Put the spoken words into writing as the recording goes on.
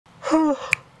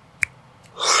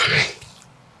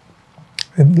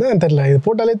என்ன தெரியல, இது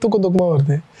போட்டாலே தூக்கமாக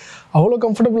வருது. அவ்வளோ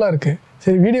கம்ஃபர்டபுளாக இருக்குது.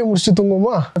 சரி, வீடியோ முடிச்சுட்டு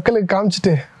தூங்குவோமா? மக்களுக்கு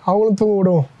காமிச்சிட்டு அவங்களும் தூங்க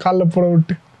விடுவோம். காலில்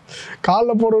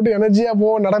போட விட்டு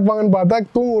எனர்ஜியாக நடப்பாங்கன்னு பார்த்தா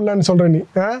தூங்க விடலான்னு சொல்கிறேன் நீ.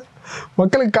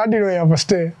 மக்களுக்கு காட்டிடுவேன்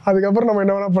ஃபஸ்ட்டு, அதுக்கப்புறம் நம்ம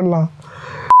என்ன வேணால் பண்ணலாம்.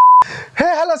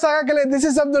 Hey, hello Sagakale, this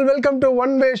is Abdul. Welcome to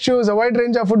One Way Shoes, a wide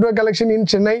range of footwear collection in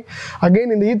Chennai.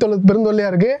 Again, in the பெருந்தொல்லையா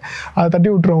இருக்கு, அதை தட்டி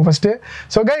விட்டுருவோம் ஃபஸ்ட்டு.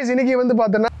 ஸோ கைஸ், இன்னைக்கு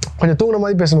பார்த்தோன்னா கொஞ்சம் தூங்குற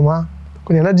மாதிரி பேசணுமா,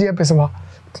 கொஞ்சம் எனர்ஜியாக பேசுவா?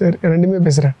 சரி, ரெண்டுமே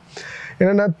பேசுகிறேன்.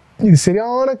 என்னென்னா, இது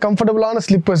சரியான கம்ஃபர்டபுளான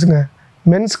ஸ்லிப்பர்ஸுங்க.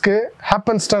 மென்ஸ்க்கு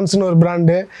ஹேப்பன்ஸ்டான்ஸ்னு ஒரு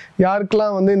பிராண்டு.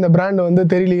 யாருக்கெல்லாம் இந்த பிராண்டு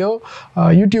தெரியலையோ,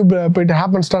 யூடியூப்பில் போய்ட்டு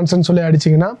ஹேப்பன்ஸ்டான்ஸ்னு சொல்லி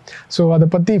அடிச்சிங்கன்னா ஸோ அதை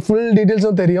பற்றி ஃபுல்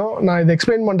டீட்டெயில்ஸும் தெரியும். நான் இதை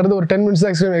எக்ஸ்பிளைன் பண்ணுறது ஒரு 10 minutes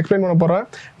தான் எக்ஸ்பிளைன் பண்ண போகிறேன்.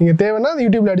 நீங்கள் தேவைன்னா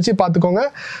யூடியூப்பில் அடித்து பார்த்துக்கோங்க.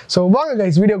 ஸோ வாங்க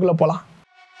கைஸ், வீடியோக்குள்ளே போகலாம்.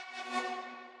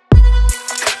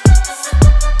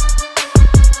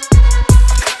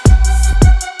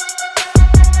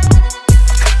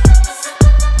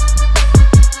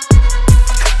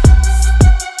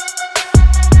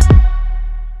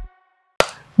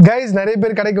 கைஸ், நிறைய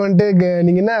பேர் கடைக்கு வந்துட்டு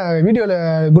நீங்கள் என்ன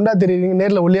வீடியோவில் குண்டா தெரியுறீங்க,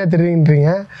 நேரில் ஒல்லியாக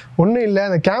தெரியுறீங்கன்றீங்க. ஒன்றும் இல்லை,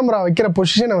 அந்த கேமரா வைக்கிற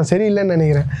பொசிஷன் அவன் சரியில்லைன்னு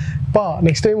நினைக்கிறேன்.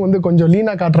 நெக்ஸ்ட் டைம் கொஞ்சம்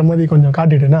லீனாக காட்டுற மாதிரி கொஞ்சம்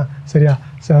காட்டிட்டேன்னா சரியா?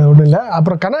 சரி, அது ஒன்றும் இல்லை.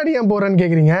 அப்புறம் கண்ணாடி ஏன் போகிறேன்னு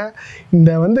கேட்குறீங்க.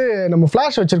 இந்த நம்ம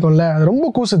ஃப்ளாஷ் வச்சுருக்கோம்ல, அது ரொம்ப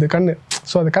கூசுது கண்ணு.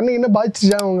 ஸோ அது கண்ணு என்ன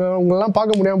பாதிச்சிச்சா உங்களெல்லாம்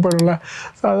பார்க்க முடியாமல் போயிடும்ல.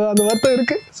 ஸோ அது அந்த வருத்தம்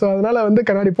இருக்குது. ஸோ அதனால்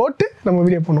கண்ணாடி போட்டு நம்ம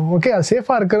வீடியோ பண்ணுவோம். ஓகே, அது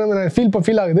சேஃபாக இருக்கிறது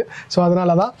ஃபீல் ஆகுது. ஸோ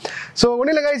அதனால தான். ஸோ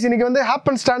ஒன்றும் இல்லை கைஸ், இன்றைக்கி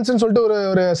ஹேப்பன்ஸ்டான்ஸ்னு சொல்லிட்டு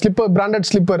ஒரு slipper, branded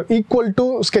slipper, equal to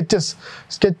sketches,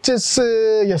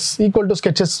 S, equal to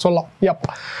sketches சொல்லலாம். யப்,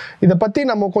 இதை பற்றி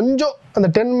நம்ம கொஞ்சம் அந்த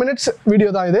 10 minutes வீடியோ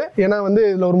தான் இது. ஏன்னா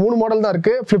இதில் ஒரு 3 மாடல் தான்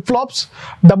இருக்குது. ஃப்ளிப் ஃப்ளாப்ஸ்,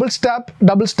 டபுள்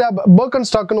ஸ்டாப், பர்கன்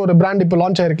ஸ்டாக்னு ஒரு பிராண்ட் இப்போ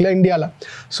லான்ச் ஆகிருக்குல்ல இந்தியாவில்.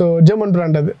 ஸோ ஜெர்மன்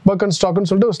பிராண்ட் அது, பர்கன் ஸ்டாக்னு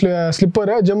சொல்லிட்டு ஒரு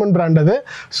ஸ்லிப்பரு, ஜெர்மன் பிராண்ட் அது.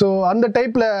 ஸோ அந்த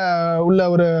டைப்பில் உள்ள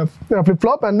ஒரு flip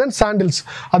flop and then sandals,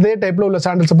 அதே டைப்பில் உள்ள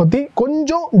சாண்டில்ஸை பற்றி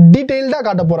கொஞ்சம் டீட்டெயில்டாக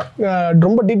காட்ட போகிறேன்.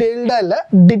 ரொம்ப டீட்டெயில்டாக இல்லை,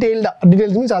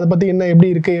 டீட்டெயில்ஸ் மீன்ஸ் அதை பற்றி என்ன,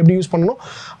 எப்படி இருக்குது, எப்படி யூஸ் பண்ணணும்,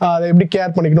 அதை எப்படி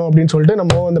கேர் பண்ணிக்கணும் அப்படின்னு சொல்லிட்டு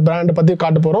நம்ம அந்த பிராண்டை பற்றி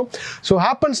காட்ட போகிறோம். ஸோ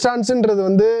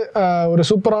ஹேப்பன்ஸ்டான்ஸ்ன்றது ஒரு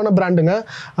சூப்பரான பிராண்டுங்க.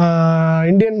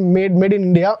 Indian made in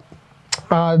India.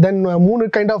 Then 3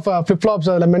 kind of flip flops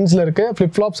அதில் மென்ஸில் இருக்குது.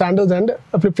 Flip flop, sandals and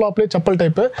flip ஃப்ளாப்லேயே chappal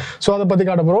type. So அதை பற்றி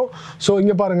காட்ட போகிறோம். ஸோ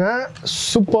இங்கே பாருங்கள்,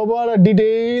 சூப்பராக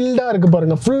டீட்டெயில்டாக இருக்குது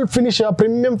பாருங்கள். ஃபுல் ஃபினிஷாக,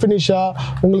 ப்ரீமியம் ஃபினிஷாக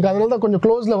உங்களுக்கு. அதனால தான் கொஞ்சம்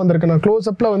க்ளோஸில் வந்திருக்கு. நான்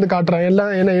க்ளோஸ்அப்பில் காட்டுறேன்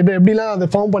எல்லாம். என்ன எப்படிலாம் அதை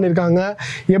ஃபார்ம் பண்ணியிருக்காங்க,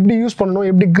 எப்படி யூஸ் பண்ணணும்,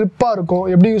 எப்படி க்ரிப்பாக இருக்கும்,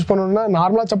 எப்படி யூஸ் பண்ணணும்னா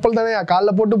நார்மலாக செப்பல் தானே,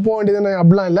 காலில் போட்டு போக வேண்டியது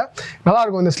அப்படிலாம் இல்லை.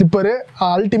 நல்லாயிருக்கும் இந்த ஸ்லிப்பரு.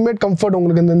 அல்டிமேட் கம்ஃபர்ட்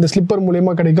உங்களுக்கு இந்த ஸ்லிப்பர்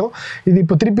மூலியமாக கிடைக்கும். இது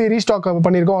இப்போ திருப்பி ரீஸ்டாக்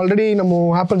பண்ணியிருக்கோம். ஆல்ரெடி நம்ம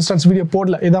ஹேப்பன்ஸ்டான்ஸ் வீடியோ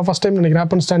போடல, இதான் ஃபர்ஸ்ட் டைம் நினைக்கிறேன்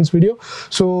ஹேப்பன்ஸ்டான்ஸ் வீடியோ.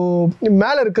 ஸோ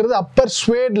மேலே இருக்கிறது அப்பர்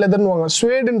ஸ்வேட் லெதர்னுவாங்க.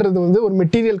 ஸ்வேடுன்றது ஒரு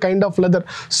material kind of leather,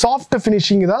 soft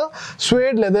finishing தான்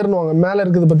ஸ்வேட் லெதர்னுவாங்க. மேலே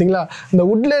இருக்குது பார்த்தீங்களா, இந்த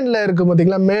உட்லேண்டில் இருக்குது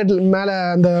பார்த்தீங்களா, மேலே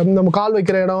அந்த நம்ம கால்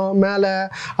வைக்கிற இடம் மேலே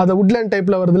அந்த உட்லேண்ட்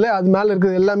டைப்பில் வருதுல்ல, அது மேலே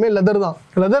இருக்குது எல்லாமே லெதர் தான்.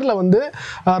 லெதரில்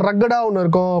ரக்கடாக ஒன்று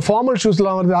இருக்கும். ஃபார்மல்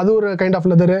ஷூஸ்லாம் வருது, அது ஒரு கைண்ட் ஆஃப்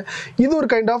லெதரு. இது ஒரு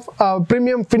கைண்ட் ஆஃப்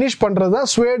ப்ரீமியம் ஃபினிஷ் பண்ணுறது தான்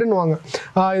ஸ்வேடுன்னுவாங்க.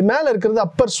 மேலே இருக்கிறது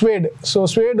Appar suede. So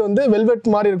suede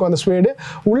velvet மாதிரி இருக்கும் அந்த ஸ்வேடு.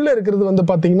 உள்ளே இருக்கிறது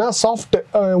பார்த்தீங்கன்னா சாஃப்ட்,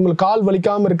 உங்களுக்கு கால்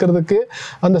வலிக்காமல் இருக்கிறதுக்கு,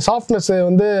 அந்த சாஃப்ட்னஸ்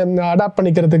அடாப்ட்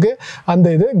பண்ணிக்கிறதுக்கு,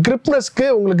 அந்த இது கிரிப்னஸ்க்கு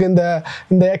உங்களுக்கு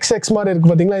இந்த எக்ஸ் மாதிரி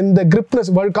இருக்குது பார்த்தீங்களா, இந்த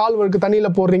கிரிப்னஸ், கால் வழுக்கு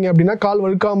தண்ணியில் போடுறீங்க அப்படின்னா கால்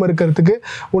வழுக்காமல் இருக்கிறதுக்கு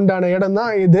உண்டான இடம்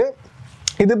தான் இது.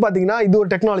 இது பார்த்தீங்கன்னா இது ஒரு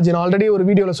டெக்னாலஜி. நான் ஆல்ரெடி ஒரு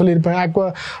வீடியோவில் சொல்லியிருப்பேன்.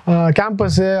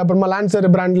 கேம்பஸு, அப்புறமா லான்சர்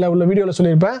பிராண்டில் உள்ள வீடியோவில்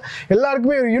சொல்லியிருப்பேன்.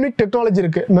 எல்லாருக்குமே ஒரு யூனிக் டெக்னாலஜி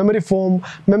இருக்குது. Memory foam,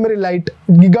 memory light,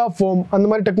 giga foam, அந்த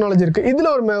மாதிரி டெக்னாலஜி இருக்குது. இதில்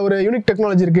ஒரு யூனிக்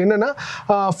டெக்னாலஜி இருக்குது. என்னென்னா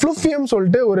ஃப்ளூஃபியம்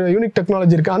சொல்லிட்டு ஒரு யூனிக்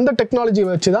டெக்னாலஜி இருக்குது. அந்த டெக்னாலஜி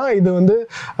வச்சு தான் இது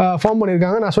ஃபார்ம்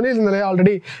பண்ணியிருக்காங்க. நான் சொல்லியிருந்தேன்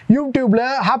ஆல்ரெடி, யூடியூப்பில்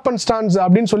ஹேப்பன்ஸ்டான்ஸ்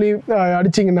அப்படின்னு சொல்லி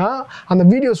அடிச்சிங்கன்னா அந்த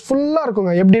வீடியோஸ் ஃபுல்லாக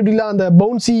இருக்குங்க. எப்படிலாம் அந்த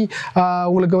பவுன்சி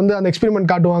உங்களுக்கு அந்த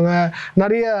எக்ஸ்பெரிமெண்ட் காட்டுவாங்க.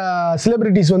 நிறைய செலிபிரிட்டிஸ்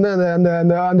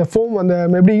அந்த ஃபோம்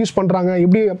எப்படி யூஸ் பண்ணுறாங்க,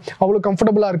 எப்படி அவ்வளோ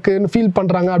கம்ஃபர்டபுளாக இருக்குன்னு ஃபீல்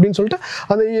பண்ணுறாங்க அப்படின்னு சொல்லிட்டு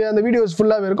அந்த வீடியோஸ்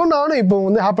ஃபுல்லாகவே இருக்கும். நானும் இப்போ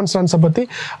ஹேப்பன்ஸ்டான்ஸை பற்றி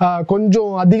கொஞ்சம்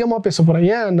அதிகமாக பேச போகிறேன்.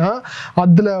 ஏன்னா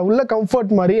அதில் உள்ள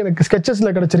கம்ஃபர்ட் மாதிரி எனக்கு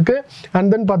ஸ்கெச்சஸில் கிடச்சிருக்கு. அண்ட்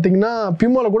தென் பார்த்தீங்கன்னா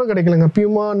பியூமாவில் கூட கிடைக்கலங்க.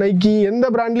 பியூமா, நைக்கி, எந்த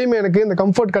பிராண்ட்லேயுமே எனக்கு இந்த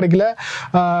கம்ஃபர்ட் கிடைக்கல.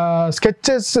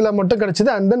 ஸ்கெச்சஸில் மட்டும்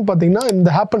கிடைச்சிது. அண்ட் தென் பார்த்தீங்கன்னா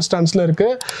இந்த ஹேப்பன்ஸ்டான்ஸில்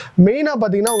இருக்குது. மெயினாக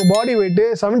பார்த்தீங்கன்னா உங்கள் பாடி வெயிட்டு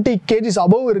 70 kgs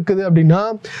அபவ் இருக்குது அப்படின்னா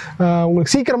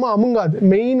உங்களுக்கு சீக்கிரமாக அமுங்காது.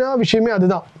 மெயினாக விஷயமே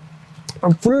அதுதான்.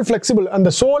 Full flexible. அந்த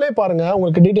சோலே பாருங்கள்,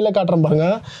 உங்களுக்கு டீட்டெயிலாக காட்டுறேன்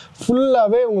பாருங்கள்.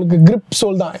 ஃபுல்லாகவே உங்களுக்கு கிரிப்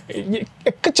சோல் தான்.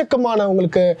 எக்கச்சக்கமான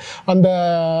உங்களுக்கு அந்த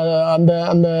அந்த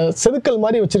அந்த செதுக்கல்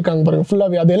மாதிரி வச்சுருக்காங்க பாருங்கள்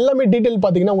ஃபுல்லாகவே. அது எல்லாமே டீட்டெயில்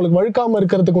பார்த்தீங்கன்னா உங்களுக்கு வழுக்காமல்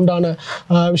இருக்கிறதுக்கு உண்டான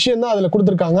விஷயம் தான் அதில்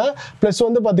கொடுத்துருக்காங்க. ப்ளஸ்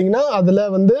வந்து பார்த்தீங்கன்னா அதில்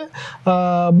வந்து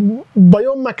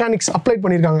பயோ மெக்கானிக்ஸ் அப்ளை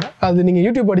பண்ணியிருக்காங்க. அது நீங்கள்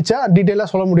யூடியூப் படித்தா டீட்டெயிலாக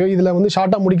சொல்ல முடியும். இதில் வந்து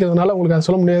ஷார்ட்டாக முடிக்கிறதுனால உங்களுக்கு அதை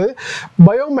சொல்ல முடியாது.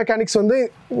 பயோ மெக்கானிக்ஸ் வந்து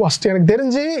ஃபஸ்ட் எனக்கு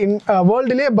தெரிஞ்சு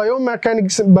வேர்ல்டுலேயே பயோ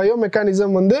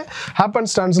மெக்கானிசம் வந்து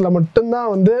ஹேப்பன்ஸ்டான்ஸில் மட்டும்தான்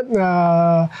வந்து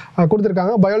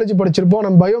கொடுத்துருக்காங்க. பயாலஜி படிச்சிருப்போம்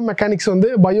நம்ம. பயோ மெக்கானிக்ஸ் வந்து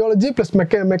பயாலஜி ப்ளஸ்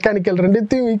மெக்கானிக்கல்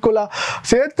ரெண்டுத்தையும் ஈக்குவலாக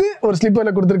சேர்த்து ஒரு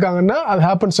ஸ்லிப்பரில் கொடுத்துருக்காங்கன்னா அது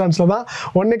ஹேப்பன்ஸ்டான்ஸில் தான்.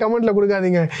 உடனே கமெண்ட்டில்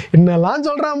கொடுக்காதீங்க, என்னெல்லாம்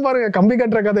சொல்கிறான் பாருங்க, கம்பி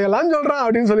கட்டுற கதையெல்லாம் சொல்கிறான்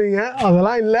அப்படின்னு சொல்லுவீங்க.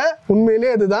 அதெல்லாம் இல்லை,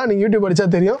 உண்மையிலே அதுதான். நீங்கள் யூடியூப் படித்தா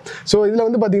தெரியும். ஸோ இதில்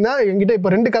வந்து பார்த்தீங்கன்னா எங்கிட்ட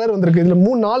இப்போ 2 கலர் வந்திருக்கு. இதில்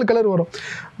 3-4 கலர் வரும்.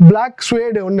 பிளாக்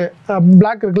ஸ்வேடு ஒன்று,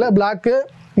 பிளாக் இருக்குல்ல, பிளாக்கு,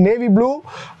 நேவி ப்ளூ,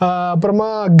 அப்புறமா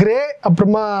கிரே,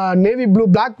 அப்புறமா navy blue,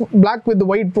 black with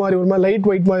white மாதிரி ஒரு மாதிரி லைட்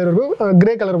ஒயிட் மாதிரி இருக்கும்.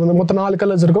 கிரே கலர் வந்து மொத்தம் 4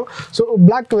 கலர்ஸ் இருக்கும். So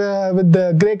black with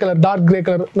grey colour, dark grey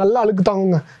colour நல்லா அழுக்கு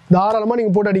தாங்குங்க. தாராளமாக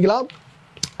நீங்கள் போட்டு அடிக்கலாம்.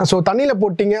 ஸோ தண்ணியில்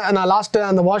போட்டிங்க. நான் லாஸ்ட்டு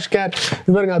அந்த வாஷ் கேர்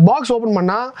இது பாருங்க, பாக்ஸ் ஓப்பன்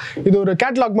பண்ணால் இது ஒரு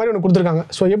கேட்லாக் மாதிரி ஒன்று கொடுத்துருக்காங்க.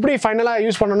 ஸோ எப்படி ஃபைனலாக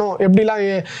யூஸ் பண்ணணும், எப்படிலாம்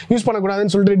யூஸ்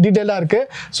பண்ணக்கூடாதுன்னு சொல்லிட்டு டீட்டெயிலாக இருக்குது.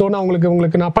 ஸோ நான்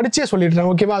உங்களுக்கு நான் படிச்சே சொல்லிடுறேன்,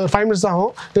 ஓகேவா? அது 5 மினிட்ஸ்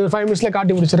ஆகும். இது 5 மினிட்ஸில்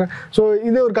காட்டி முடிச்சிடுறேன். ஸோ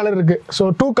இது ஒரு கலர் இருக்குது. So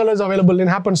 2 colours available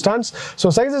in ஹேப்பன்ஸ்டான்ஸ். So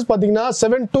sizes பார்த்தீங்கன்னா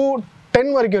 7 to 10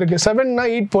 வரைக்கும் இருக்குது. 7னா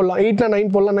 8 போடலாம், 8னா 9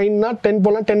 போடலாம், 9னா 10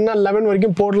 போடலாம், 10னா 11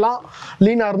 வரைக்கும் போடலாம்.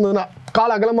 லீனாக இருந்ததுன்னா,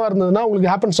 கால் அகலமாக இருந்ததுன்னா உங்களுக்கு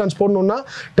ஹேப்பன்ஸ்டான்ஸ் போடணுன்னா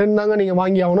 10 தாங்க நீங்கள்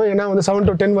வாங்கி ஆகணும். ஏன்னா வந்து 7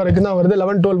 to 10 வரைக்கும் தான் வருது.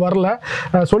 11-12 வரல,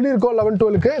 சொல்லியிருக்கோம்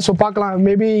 11-12க்கு. ஸோ பார்க்கலாம்,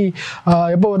 மேபி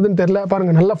எப்போ வருதுன்னு தெரில.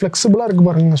 பாருங்கள் நல்லா ஃப்ளெக்சிபிளாக இருக்குது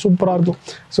பாருங்கள், சூப்பராக இருக்கும்.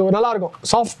 ஸோ நல்லாயிருக்கும்.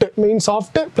 Soft, main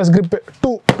soft plus grip.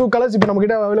 Two colours இப்போ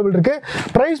நம்மக்கிட்ட அவைலபிள் இருக்குது.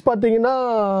 ப்ரைஸ் பார்த்தீங்கன்னா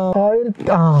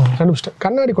கண்டுபிடிச்சிட்டேன்,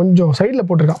 கண்ணாடி கொஞ்சம் சைடில்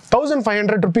போட்டிருக்கான்.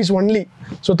 1500 rupees ஒன்லி.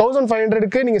 ஸோ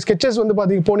 1500க்கு நீங்கள் ஸ்கெச்சஸ்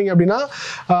வந்து போனீங்க அப்படின்னா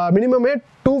மினிமமே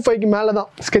 2,500 மேலே தான்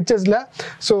ஸ்கெச்சஸில்.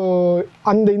 ஸோ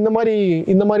இந்த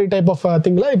மாதிரி டைப் ஆஃப்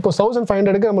திங்கில் இப்போ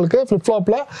 1500க்கு நம்மளுக்கு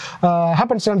ஃப்ளிப்ஃப்ளாப்பில்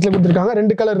ஹேப்பன்ஸ்டான்ஸில் கொடுத்துருக்காங்க.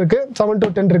 2 கலர் இருக்குது, 7 to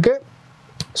 10 இருக்குது.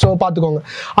 ஸோ பார்த்துக்கோங்க.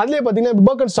 அதுலேயே பார்த்தீங்கன்னா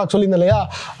பர்கன் ஸ்டாக் சொல்லியிருந்தேன் இல்லையா,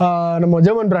 நம்ம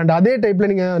ஜெர்மன் பிராண்ட். அதே டைப்பில்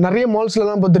நீங்கள் நிறைய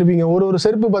மால்ஸ்லாம் பார்த்துருப்பீங்க. ஒரு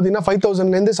செருப்பு பார்த்தீங்கன்னா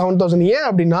 5,000லேருந்து 7,000. ஏன்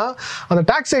அப்படின்னா அந்த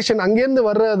டாக்ஸேஷன் அங்கேருந்து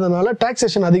வர்றதுனால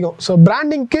டாக்ஸேஷன் அதிகம். ஸோ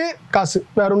பிராண்டிங்க்கு காசு,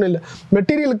 வேறு ஒன்றும் இல்லை.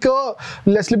 மெட்டீரியலுக்கோ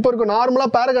இல்லை ஸ்லிப்பருக்கோ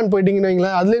நார்மலாக பேரகான் போயிட்டீங்கன்னு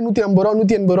வைங்களேன், அதுலேயே 150 ரூபா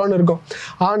 180 ரூபான்னு இருக்கும்.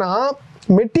 ஆனால்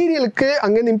மெட்டீரியலுக்கு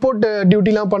அங்கேருந்து இம்போர்ட்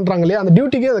டியூட்டிலாம் பண்ணுறாங்க இல்லையா, அந்த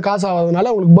டியூட்டிக்கு அது காசு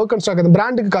ஆகாதனால உங்களுக்கு பர்கன் ஸ்டாக் அந்த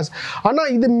பிராண்டுக்கு காசு. ஆனால்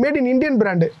இது மேட் இன் இந்தியன்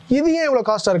பிராண்டு. இது ஏன் இவ்வளோ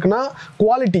காஸ்ட்டாக இருக்குன்னா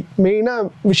குவாலிட்டி. மெயினாக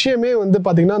விஷயமே வந்து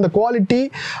பார்த்திங்கன்னா அந்த குவாலிட்டி,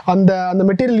 அந்த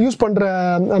மெட்டீரியல் யூஸ் பண்ணுற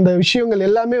அந்த விஷயங்கள்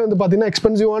எல்லாமே வந்து பார்த்திங்கன்னா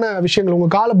எக்ஸ்பென்சிவான விஷயங்கள்.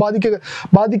 உங்கள் காலை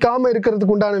பாதிக்காமல்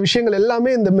இருக்கிறதுக்கு உண்டான விஷயங்கள்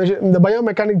எல்லாமே இந்த பயோ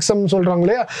மெக்கானிசம் சொல்கிறாங்க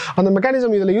இல்லையா, அந்த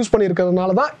மெக்கானிசம் இதில் யூஸ்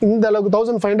பண்ணியிருக்கிறதுனால தான் இந்த அளவுக்கு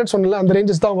 1500 சொன்னல அந்த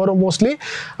ரேஞ்சஸ் தான் வரும் மோஸ்ட்லி.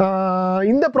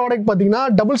 இந்த ப்ராடக்ட் பார்த்திங்கன்னா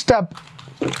டபுள் ஸ்டாப்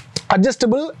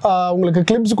அட்ஜஸ்டபிள் உங்களுக்கு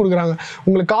கிளிப்ஸ் கொடுக்குறாங்க.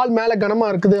 உங்களுக்கு கால் மேலே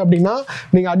கனமாக இருக்குது அப்படின்னா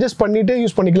நீங்கள் அட்ஜஸ்ட் பண்ணிவிட்டு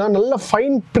யூஸ் பண்ணிக்கலாம். நல்ல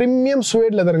ஃபைன் ப்ரீமியம்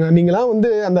ஸ்வேட் லெதருங்க. நீங்களாம் வந்து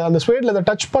அந்த ஸ்வேட் லெதர்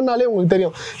டச் பண்ணாலே உங்களுக்கு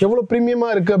தெரியும் எவ்வளோ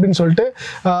ப்ரீமியமாக இருக்குது அப்படின்னு சொல்லிட்டு.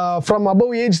 ஃப்ரம்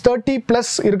அபவ் ஏஜ் 30+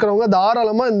 இருக்கிறவங்க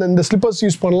தாராளமாக இந்த ஸ்லிப்பர்ஸ்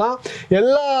யூஸ் பண்ணலாம்.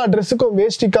 எல்லா ட்ரெஸ்ஸுக்கும்,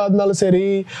 வேஸ்டிக்காக இருந்தாலும் சரி,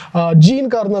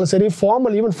 ஜீனுக்காக இருந்தாலும் சரி,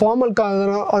 ஈவன் ஃபார்மலுக்காக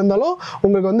இருந்தாலும்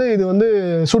உங்களுக்கு வந்து இது வந்து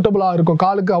சூட்டபுளாக இருக்கும்.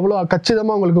 காலுக்கு அவ்வளோ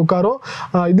கச்சிதமாக உங்களுக்கு உட்காரும்.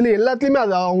 இதில் எல்லாத்துலேயுமே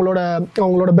அது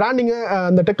அவங்களோட பிராண்டிங்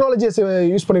அந்த டெக்னாலஜிஸ்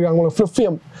யூஸ் பண்ணிருக்காங்க.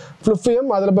 ஃப்ளிப்பியம்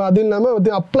அது இல்லாமல்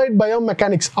அப்ளைட் பயோ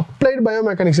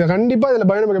மெக்கானிக்ஸ் கண்டிப்பாக இதில்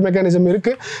பயோ மெக்கானிசம்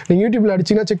இருக்குது. நீங்கள் யூடியூப்பில்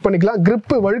அடிச்சிங்கன்னா செக் பண்ணிக்கலாம்.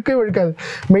 கிரிப்பு வழுக்காது.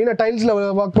 மெயினாக டைல்ஸில்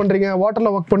ஒர்க் பண்ணுறீங்க,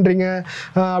 வாட்டரில் ஒர்க் பண்ணுறீங்க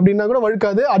அப்படின்னா கூட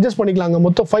வழுக்காது. அட்ஜஸ்ட் பண்ணிக்கலாங்க.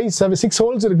 மொத்தம் 5-6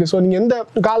 ஹோல்ஸ் இருக்குது. ஸோ நீங்கள் எந்த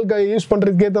கால் யூஸ்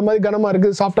பண்ணுறதுக்கு ஏற்ற மாதிரி கனமாக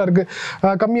இருக்குது, சாஃப்டாக இருக்குது,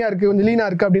 கம்மியாக இருக்குது, கொஞ்சம் லீனாக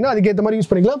இருக்குது அப்படின்னா அதுக்கேற்ற மாதிரி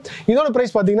யூஸ் பண்ணிக்கலாம். இதோட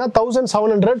ப்ரைஸ் பார்த்தீங்கன்னா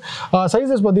 1700.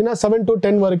 சைஸஸ் பார்த்தீங்கன்னா 7 to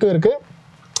 10 வரைக்கும் இருக்குது.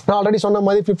 நான் ஆல்ரெடி சொன்ன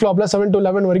மாதிரி ஃப்ளிப்ஃப்ளாப்பில் 7 to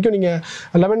 11 வரைக்கும் நீங்கள்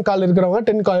 11 கால் இருக்கிறவங்க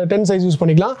 10 சைஸ் யூஸ்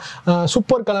பண்ணிக்கலாம்.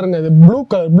 சூப்பர் கலருங்க. இது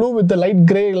ப்ளூ வித் லைட்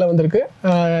கிரேயில் வந்திருக்கு.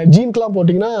 ஜீன்ஸ்லாம்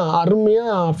போட்டிங்கன்னா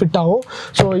அருமையாக ஃபிட் ஆகும்.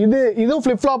 ஸோ இதுவும்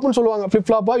ஃப்ளிப்ஃப்ளாப்னு சொல்லுவாங்க.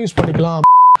 ஃப்ளிப்ஃப்ளாப்பாக யூஸ் பண்ணிக்கலாம்.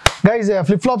 கைஸ்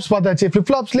ஃப்ளிப்ஃப்ளாப்ஸ் பார்த்தாச்சு.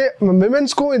 ஃப்ளிப்ஃப்ளாப்ஸ்லேயே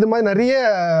விமென்ஸ்க்கும் இது மாதிரி நிறைய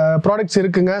ப்ராடக்ட்ஸ்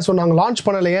இருக்குங்க. ஸோ நாங்கள் லான்ச்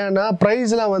பண்ணலை. ஏன்னா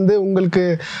ப்ரைஸ்லாம் வந்து உங்களுக்கு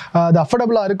அது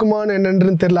அஃபோர்டபுளாக இருக்குமான்னு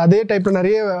என்னன்னு தெரியல. அதே டைப்பில்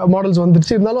நிறைய மாடல்ஸ்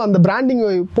வந்துருச்சு. இருந்தாலும் அந்த பிராண்டிங்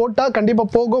போட்டால் கண்டிப்பாக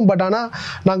போகும். பட் ஆனால்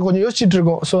நாங்கள் கொஞ்சம் யோசிச்சுட்டு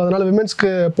இருக்கோம். ஸோ அதனால் விமென்ஸ்க்கு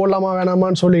போடலாமா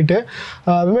வேணாமான்னு சொல்லிட்டு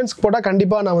விமென்ஸ்க்கு போட்டால்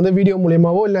கண்டிப்பாக நான் வந்து வீடியோ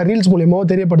மூலியமாவோ இல்லை ரீல்ஸ் மூலியமாவோ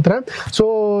தெரியப்படுத்துகிறேன். ஸோ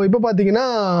இப்போ பார்த்தீங்கன்னா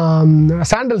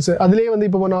சாண்டல்ஸ் அதுலேயே வந்து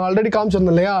இப்போ நான் ஆல்ரெடி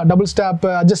காமிச்சிருந்தேன் இல்லையா, டபுள் ஸ்டாப்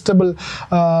அட்ஜஸ்டபிள்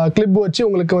கிளிப் வச்சு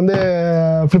உங்களுக்கு வந்து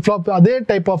ஃப்ளிப்ஃப்ளாப் அதே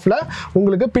டைப் ஆஃப்ல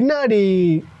உங்களுக்கு பின்னாடி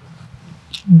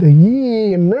இந்த ஈ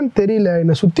என்னன்னு தெரியல,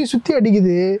 என்னை சுற்றி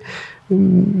அடிக்குது.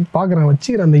 பார்க்குறேன்,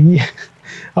 வச்சுக்கிறேன் அந்த ஈ.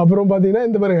 அப்புறம் பார்த்தீங்கன்னா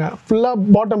இந்த பாருங்க, ஃபுல்லாக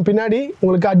பாட்டம் பின்னாடி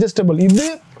உங்களுக்கு அட்ஜஸ்டபிள். இது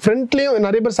ஃப்ரண்ட்லேயும்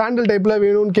நிறைய பேர் சாண்டல் டைப்பில்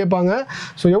வேணும்னு கேட்பாங்க.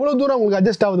 ஸோ எவ்வளோ தூரம் உங்களுக்கு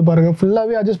அட்ஜஸ்ட் ஆகுது பாருங்கள்.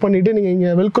 ஃபுல்லாகவே அட்ஜஸ்ட் பண்ணிவிட்டு நீங்கள்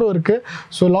இங்கே வெல்க்ரோ இருக்குது,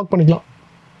 ஸோ லாக் பண்ணிக்கலாம்.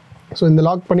 ஸோ இந்த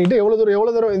லாக் பண்ணிவிட்டு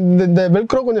எவ்வளோ தூரம் இந்த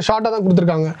வெல்க்ரோ கொஞ்சம் ஷார்ட்டாக தான்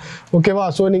கொடுத்துருக்காங்க, ஓகேவா?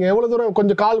 ஸோ நீங்கள் எவ்வளோ தூரம்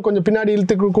கொஞ்சம் கால் கொஞ்சம் பின்னாடி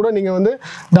இழுத்துக்கு கூட நீங்கள் வந்து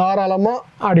தாராளமாக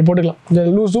அப்படி போட்டுக்கலாம், கொஞ்சம்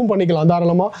லூஸும் பண்ணிக்கலாம்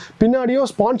தாராளமாக. பின்னாடியும்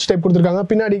ஸ்பான்ச் டைப் கொடுத்துருக்காங்க.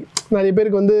 பின்னாடி நிறைய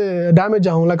பேருக்கு வந்து டேமேஜ்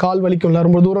ஆகும்ல, கால் வலிக்கும்ல,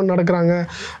 ரொம்ப தூரம் நடக்கிறாங்க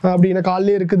அப்படின்னா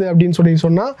கால்லே இருக்குது அப்படின்னு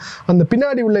சொன்னால் அந்த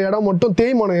பின்னாடி உள்ள இடம் மட்டும்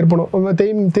தேய்மானம் ஏற்படும்.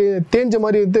 தேஞ்ச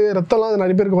மாதிரி வந்து ரத்தம்லாம்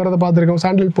நிறைய பேருக்கு வரதை பார்த்துருக்கோம்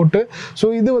சாண்டில் போட்டு.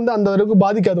 ஸோ இது வந்து அந்த அளவுக்கு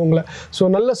பாதிக்காது உங்களை. ஸோ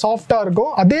நல்ல சாஃப்டாக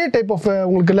இருக்கும். அதே டைப் ஆஃப்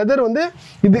உங்களுக்கு லெதர் வந்து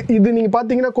இது நீங்கள்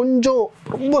பார்த்தீங்கன்னா கொஞ்சம்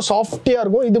ரொம்ப சாஃப்டியாக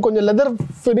இருக்கும். இது கொஞ்சம் லெதர்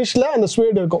ஃபினிஷில் அந்த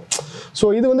ஸ்வேடு இருக்கும். ஸோ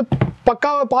இது வந்து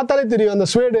பக்காவை பார்த்தாலே தெரியும் அந்த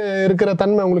ஸ்வேடு இருக்கிற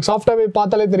தன்மை உங்களுக்கு, சாஃப்டாகவே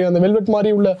பார்த்தாலே தெரியும். அந்த வெல்வெட்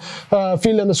மாதிரி உள்ள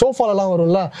ஃபீல் அந்த சோஃபாலலாம்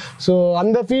வரும்ல, ஸோ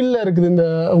அந்த ஃபீலில் இருக்குது. இந்த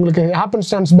உங்களுக்கு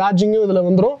ஹேப்பன்ஸ்டான்ஸ் பேட்ஜிங்கும் இதில்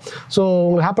வந்துடும். ஸோ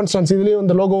உங்களுக்கு ஹேப்பன்ஸ்டான்ஸ் இதுலேயும்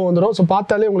இந்த லோகோ வந்துடும். ஸோ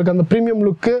பார்த்தாலே உங்களுக்கு அந்த ப்ரீமியம்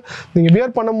லுக்கு நீங்கள்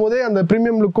வியர் பண்ணும் போதே அந்த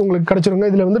ப்ரீமியம் லுக் உங்களுக்கு கிடச்சிருங்க.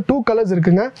 இதில் வந்து 2 கலர்ஸ்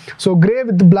இருக்குங்க. So grey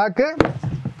with block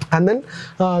and then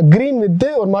green with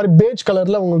ஒரு மாதிரி பேஜ்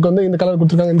கலரில் உங்களுக்கு வந்து இந்த கலர்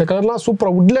கொடுத்துருக்காங்க. இந்த கலர்லாம்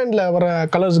சூப்பராக வுட்லேண்டில் வர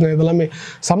கலர்ஸுங்க. இதெல்லாமே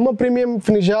செம்ம ப்ரீமியம்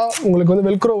ஃபினிஷாக உங்களுக்கு வந்து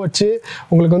வெல்க்ரோ வச்சு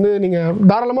உங்களுக்கு வந்து நீங்கள்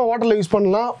தாராளமாக வாட்டரில் யூஸ்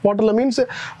பண்ணலாம். வாட்டரில் மீன்ஸ்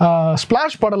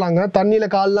ஸ்ப்ளாஷ் படலாங்க, தண்ணியில்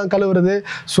கால்லாம் கழுவுறது,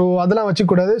 ஸோ அதெல்லாம்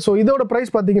வச்சுக்கூடாது. ஸோ இதோட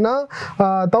ப்ரைஸ் பார்த்தீங்கன்னா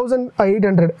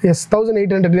 1800. எஸ்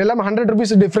 1800. எல்லாமே 100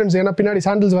 rupees டிஃப்ரென்ஸ். ஏன்னா பின்னாடி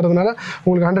சாண்டில்ஸ் வரதுனால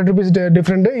உங்களுக்கு 100 rupees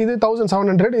டிஃப்ரெண்ட்டு. இது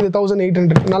 1700, இது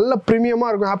 1800. நல்ல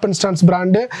ப்ரீமியமாக இருக்கும். ஹேப்பன்ஸ்டான்ஸ்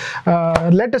பிராண்டு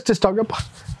லேட்டஸ்ட் ஸ்டாக்.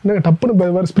 என்னங்க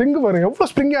டப்புன்னு ஸ்ப்ரிங்கு பாருங்கள், எவ்வளோ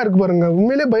ஸ்ப்ரிங்காக இருக்குது பாருங்கள்.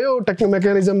 உண்மையிலே பயோ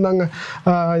மெக்கானிசம் தாங்க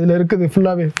இதில் இருக்குது.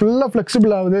 ஃபுல்லாக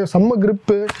ஃப்ளெக்சிபிள் ஆகுது, செம்ம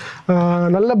கிரிப்பு,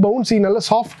 நல்ல பவுன்சி, நல்ல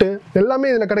சாஃப்ட்டு, எல்லாமே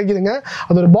இதில் கிடைக்குதுங்க.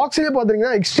 அதோட பாக்ஸிலே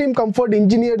பார்த்தீங்கன்னா எக்ஸ்ட்ரீம் கம்ஃபர்ட்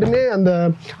இன்ஜினியர்டுன்னே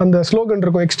அந்த ஸ்லோகன்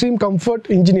இருக்கும். எக்ஸ்ட்ரீம் கம்ஃபர்ட்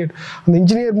இன்ஜினியர்ட், அந்த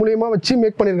இன்ஜினியர் மூலியமாக வச்சு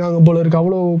மேக் பண்ணியிருக்காங்க போல இருக்குது.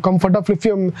 அவ்வளோ கம்ஃபர்ட்டாக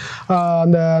ஃப்ளிஃபியம்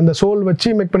அந்த சோல்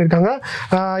வச்சு மேக் பண்ணியிருக்காங்க.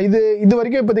 இது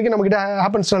வரைக்கும் இப்போதைக்கு நம்மக்கிட்ட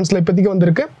ஹேப்பன்ஸ்டான்ஸில் இப்போதைக்கு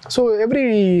வந்திருக்கு. So every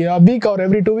week or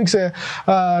every 2 weeks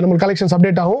நம்மளுக்கு கலெக்ஷன்ஸ்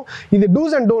அப்டேட் ஆகும். இது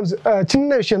டூஸ் அண்ட் டோன்ட்ஸ்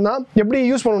சின்ன விஷயம் தான். எப்படி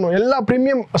யூஸ் பண்ணணும், எல்லா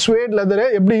ப்ரீமியம் ஸ்வேட் லெதரை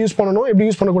எப்படி யூஸ் பண்ணணும், எப்படி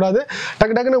யூஸ் பண்ணக்கூடாது,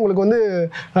 டக்குன்னு உங்களுக்கு வந்து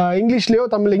இங்கிலீஷ்லேயோ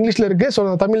இங்கிலீஷில் இருக்குது.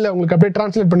 ஸோ தமிழில் உங்களுக்கு அப்படியே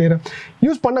ட்ரான்ஸ்லேட் பண்ணிடுறேன்.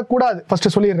 யூஸ் பண்ணக்கூடாது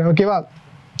ஃபஸ்ட்டு சொல்லிடுறேன், ஓகேவா?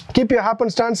 Keep your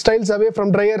ஹேப்பன்ஸ்டான்ஸ் styles away from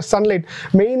dryer sunlight.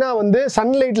 மெயினாக வந்து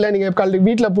சன்லைட்டில் நீங்கள்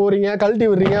வீட்டில் போகிறீங்க, கழட்டி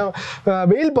விடுறீங்க,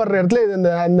 வெயில் படுற இடத்துல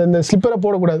இந்த ஸ்லிப்பரை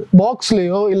போடக்கூடாது.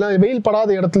 பாக்ஸ்லேயோ இல்லை வெயில்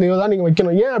படாத இடத்துலையோ தான் நீங்கள்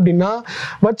வைக்கணும். ஏன் அப்படின்னா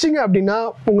வச்சிங்க அப்படின்னா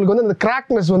உங்களுக்கு வந்து அந்த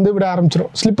கிராக்னஸ் வந்து விட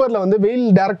ஆரம்பிச்சிடும். ஸ்லிப்பரில் வந்து வெயில்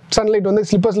டேரக்ட் சன்லைட் வந்து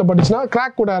ஸ்லிப்பர்ஸில் பட்டுச்சுன்னா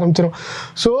கிராக் விட ஆரம்பிச்சிடும்.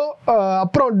 ஸோ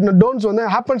அப்புறம் டோன்ஸ் வந்து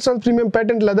ஹேப்பன்ஸ்டான்ஸ் premium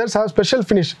patent leathers have special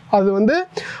finish. அது வந்து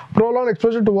ப்ரோலாங்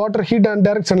exposure to water, heat and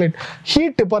direct sunlight.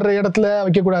 Heat படுற இடத்துல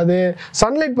வைக்கக்கூடாது,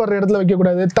 சன்லைட் படுற இடத்துல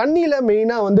வைக்கக்கூடாது. தண்ணியில்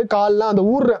மெயினாக வந்து கால்லாம் அந்த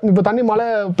ஊர், இப்போ தண்ணி மழை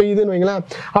பெய்யுதுன்னு வைங்களேன்,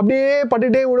 அப்படியே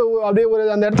பட்டுட்டே அப்படியே ஒரு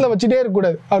அந்த இடத்துல வச்சுட்டே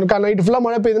இருக்கக்கூடாது. அவனுக்கு நைட்டு ஃபுல்லாக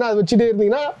மழை பெய்யுதுன்னா அது வச்சுட்டே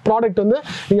இருந்தீங்கன்னா ப்ராடக்ட் வந்து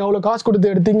நீங்கள் அவ்வளோ காசு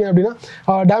கொடுத்து எடுத்தீங்க அப்படின்னா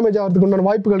டேமேஜ் ஆகிறதுக்கு உண்டான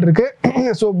வாய்ப்புகள்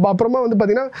இருக்குது. ஸோ அப்புறமா வந்து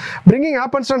பார்த்தீங்கன்னா bringing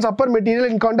ஹேப்பன்ஸ்டான்ஸ் Appar material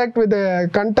in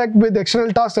contact with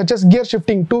external tasks such as gear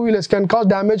shifting 2 wheelers can cause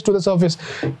damage to the surface.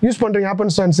 Use பண்ணுறீங்க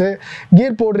ஹேப்பன்ஸ்டான்ஸு,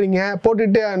 கியர்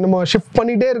போட்டுட்டு நம்ம ஷிஃப்ட்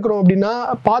பண்ணிகிட்டே இருக்கிறோம் அப்படின்னா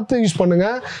பார்த்து யூஸ்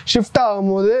பண்ணுங்கள். ஷிஃப்ட்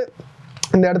ஆகும்போது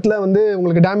இந்த இடத்துல வந்து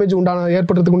உங்களுக்கு டேமேஜ்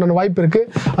ஏற்படுறதுக்கு உண்டான வாய்ப்பு இருக்குது.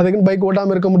 அதுக்குன்னு பைக்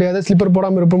ஓட்டாமல் இருக்க முடியாது, ஸ்லிப்பர்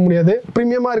போடாமல் இருக்க முடியாது.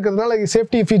 ப்ரீமியமாக இருக்கிறதுனால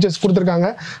சேஃப்டி ஃபீச்சர்ஸ் கொடுத்துருக்காங்க.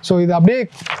 ஸோ இது அப்படியே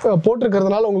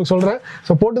போட்டிருக்கிறதுனால உங்களுக்கு சொல்கிறேன்.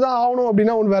 ஸோ போட்டு தான் ஆகணும்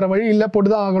அப்படின்னா ஒன்று வேறு வழி இல்லை,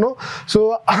 போட்டு தான் ஆகணும். ஸோ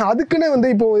அதுக்குன்னு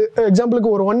வந்து இப்போ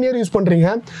எக்ஸாம்பிளுக்கு ஒரு 1 year யூஸ்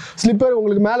பண்ணுறீங்க, ஸ்லிப்பர்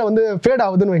உங்களுக்கு மேலே வந்து ஃபேட்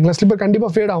ஆகுதுன்னு வைங்களேன். ஸ்லிப்பர்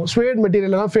கண்டிப்பாக ஃபேட் ஆகும். ஸ்வேட்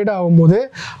மெட்டீரியல்லாம் ஃபேட் ஆகும்போது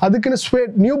அதுக்குன்னு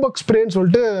நியூ பக் ஸ்ப்ரேன்னு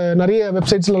சொல்லிட்டு நிறைய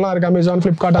வெப்சைட்ஸ்லாம் இருக்குது, அமேசான்,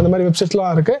 ஃப்ளிப்கார்ட் அந்த மாதிரி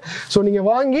வெப்சைட்ஸ்லாம் இருக்குது. ஸோ நீங்கள்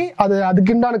வாங்கி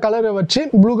அதுக்குண்டான கலரை வச்சு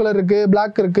ப்ளூ கலர் இருக்குது,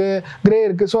 பிளாக் இருக்குது, கிரே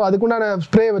இருக்குது. ஸோ அதுக்குண்டான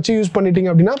ஸ்ப்ரே வச்சு யூஸ் பண்ணிட்டீங்க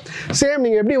அப்படின்னா சேம்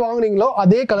நீங்கள் எப்படி வாங்கினீங்களோ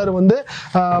அதே கலர் வந்து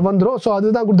வந்துடும். ஸோ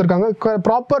அதுதான் கொடுத்துருக்காங்க.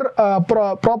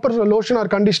 Proper lotion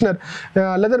R conditioner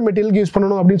leather மெட்டீரியலுக்கு use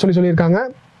பண்ணணும் அப்படின்னு சொல்லியிருக்காங்க.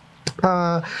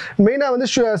 மெயினாக வந்து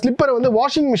ஸ்லிப்பரை வந்து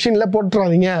வாஷிங் மிஷினில்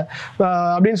போட்டுறாதீங்க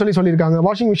அப்படின்னு சொல்லியிருக்காங்க.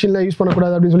 வாஷிங் மிஷினில் யூஸ்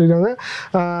பண்ணக்கூடாது அப்படின்னு சொல்லியிருக்காங்க.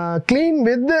 க்ளீன்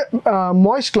வித்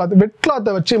மாய்ஸ்ட் கிளாத், வெட்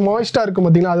கிளாத்தை வச்சு, மாய்ஸ்டாக இருக்கும்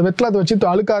பார்த்தீங்களா, அது வெட் கிளாத்தை வச்சு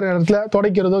அழுக்கார இடத்துல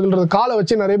துடைக்கிறதோ இல்லைறது. காலை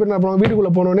வச்சு நிறைய பேர் என்ன பண்ணுவாங்க,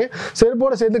 வீட்டுக்குள்ளே போனோடனே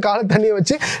செருப்போடு சேர்த்து காலை தண்ணியை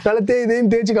வச்சு நல்லா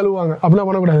இதையும் தேய்ச்சி கழுவுவாங்க. அப்படிலாம்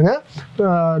பண்ணக்கூடாதுங்க.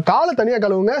 காலை தனியாக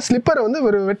கழுவுங்க. ஸ்லிப்பரை வந்து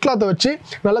ஒரு வெட் கிளாத்தை வச்சு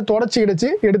நல்லா தொடச்சி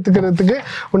எடுத்துக்கிறதுக்கு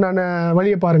உண்டான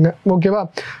வழியை பாருங்கள், ஓகேவா?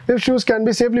 Shoes can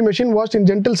be safely machine washed in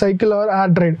gentle cycle vehicle R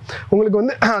air tried. உங்களுக்கு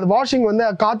வந்து அது வாஷிங் வந்து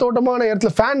காத்தோட்டமான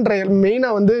இடத்துல ஃபேன் ட்ரையர்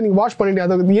மெயினாக வந்து நீங்கள் வாஷ் பண்ணிட்டு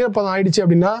அது ஈரப்பதம் ஆயிடுச்சு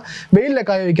அப்படின்னா வெயிலில்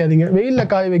காய வைக்காதீங்க. வெயிலில்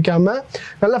காய வைக்காமல்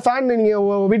நல்லா ஃபேன்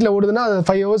நீங்கள் வீட்டில் ஓடுதுன்னா அது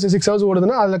 5 hours 6 hours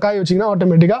ஓடுதுன்னா அதில் காய வச்சிங்கன்னா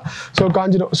ஆட்டோமேட்டிக்காக ஸோ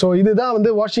காஞ்சிடும். ஸோ இதுதான் வந்து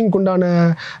வாஷிங்க்கு உண்டான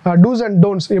டூஸ் அண்ட்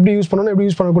டோன்ட்ஸ், எப்படி யூஸ் பண்ணணும் எப்படி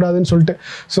யூஸ் பண்ணக்கூடாதுன்னு சொல்லிட்டு.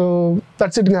 So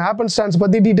that's இட்ங்க. ஹேப்பன்ஸ்டான்ஸ்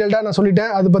பற்றி டீட்டெயில்டாக நான்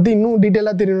சொல்லிட்டேன். அதை பற்றி இன்னும்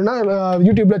டீட்டெயிலாக தெரியணும்னா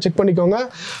யூடியூப்பில் செக் பண்ணிக்கோங்க.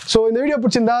 ஸோ இந்த வீடியோ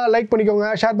பிடிச்சிருந்தா லைக் பண்ணிக்கோங்க,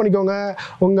 ஷேர் பண்ணிக்கோங்க,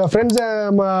 உங்கள்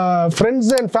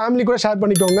ஃப்ரெண்ட்ஸ் அண்ட் ஃபேமிலி கூட ஷேர்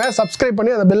பண்ணிக்கோங்க, சப்ஸ்கிரைப்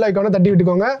பண்ணி அந்த பெல் ஐக்கானை தட்டி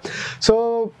விட்டுக்கோங்க.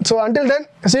 So until then,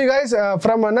 see you guys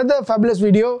from another fabulous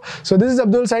video. So this is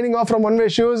Abdul signing off from One Way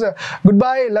Shoes.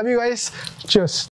 Goodbye, love you guys, cheers.